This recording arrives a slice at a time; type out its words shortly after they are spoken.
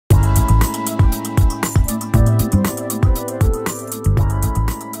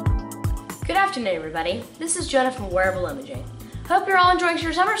afternoon, everybody. This is Jonah from Wearable Imaging. Hope you're all enjoying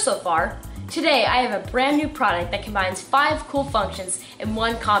your summer so far. Today, I have a brand new product that combines 5 cool functions in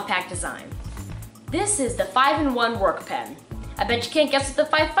one compact design. This is the 5-in-1 work pen. I bet you can't guess what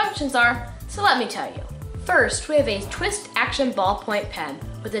the 5 functions are, so let me tell you. First, we have a twist action ballpoint pen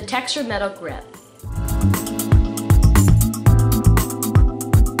with a textured metal grip.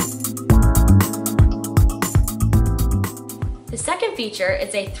 The second feature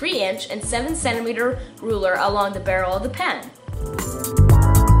is a 3-inch and 7-centimeter ruler along the barrel of the pen.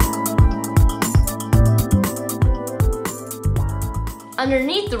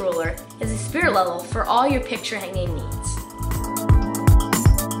 Underneath the ruler is a spirit level for all your picture hanging needs.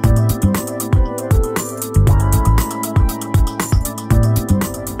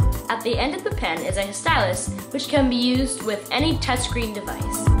 At the end of the pen is a stylus, which can be used with any touchscreen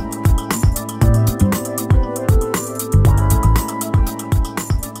device.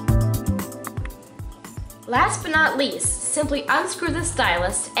 Last but not least, simply unscrew the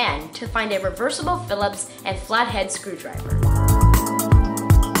stylus end to find a reversible Phillips and flathead screwdriver.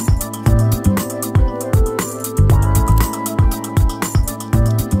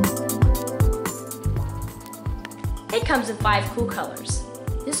 It comes in 5 cool colors.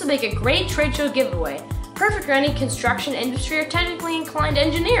 This will make a great trade show giveaway, perfect for any construction industry or technically inclined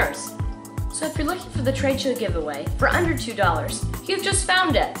engineers. So if you're looking for the trade show giveaway for under $2, you've just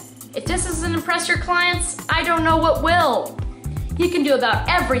found it. If this doesn't impress your clients, I don't know what will. You can do about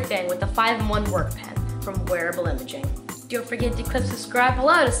everything with the 5-in-1 work pen from Wearable Imaging. Don't forget to click subscribe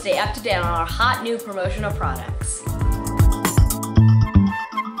below to stay up to date on our hot new promotional products.